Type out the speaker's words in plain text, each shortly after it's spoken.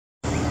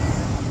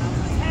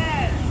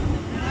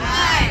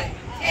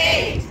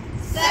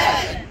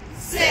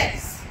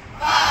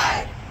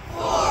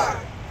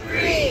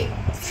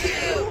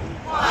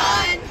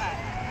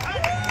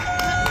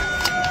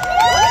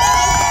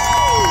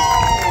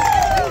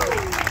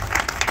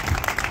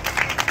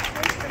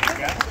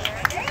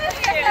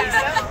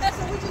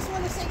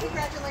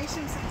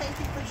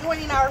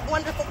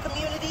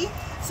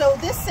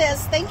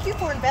thank you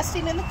for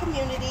investing in the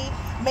community.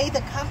 May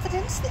the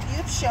confidence that you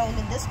have shown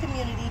in this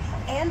community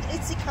and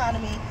its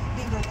economy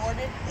be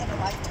rewarded in a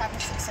lifetime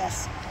of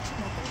success.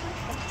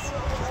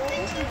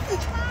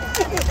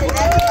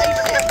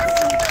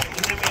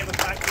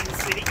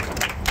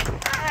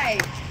 Hi.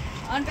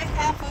 On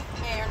behalf of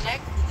Mayor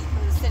Nick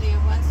from the City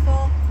of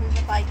Wentzville, we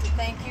would like to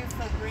thank you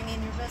for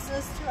bringing your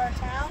business to our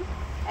town,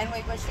 and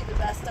we wish you the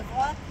best of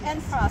luck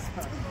and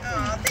prosper.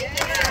 Thank you.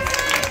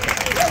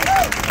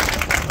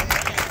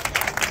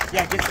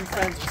 Yeah, get some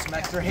friends with some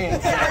extra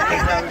hands.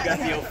 Now we've got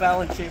the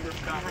O'Fallon Chamber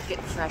of Commerce. I'm not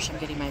getting fresh, I'm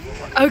getting my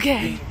report.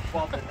 Okay. Being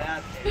involved in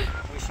that, and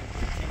wish you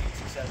continued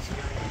success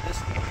here in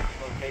this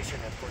location,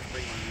 and of course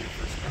bringing you your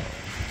first cup.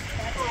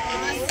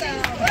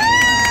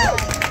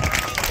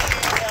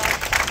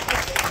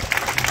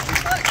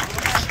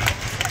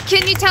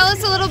 Can you tell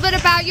us a little bit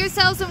about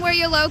yourselves and where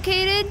you're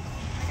located?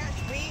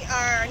 We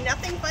are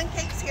Nothing Bundt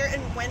Cakes here in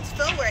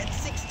Wentzville. We're at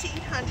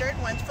 1600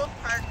 Wentzville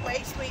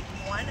Parkway, Suite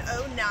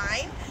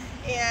 109.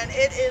 And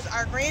it is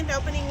our grand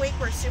opening week.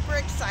 We're super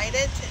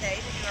excited today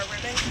to do our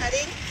ribbon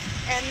cutting.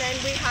 And then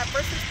we have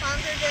First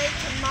Responder Day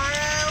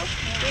tomorrow.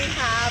 We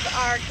have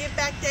our Give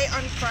Back Day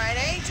on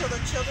Friday to the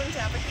Children's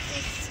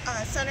Advocacy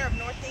Center of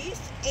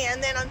Northeast.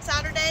 And then on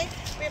Saturday,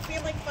 we have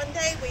Family Fun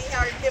Day. We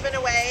are giving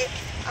away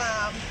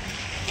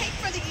cake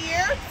for the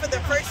year for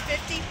the first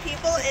 50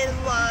 people in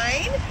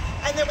line.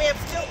 And then we have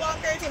stilt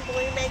walkers and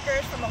balloon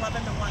makers from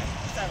 11 to 1.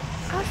 So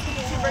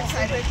super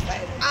excited.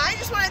 I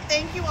just want to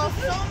thank you all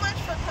so much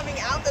for coming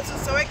out. This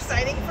is so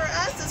exciting for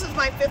us. This is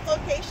my 5th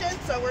location,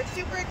 so we're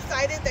super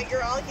excited that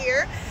you're all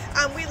here.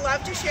 We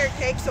love to share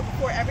cakes, so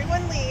before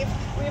everyone leaves,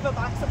 we have a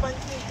box of bundt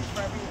cakes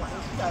for everyone.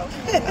 So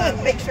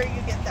make sure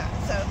you get that.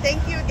 So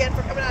thank you again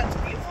for coming out. It's a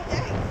beautiful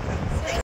day.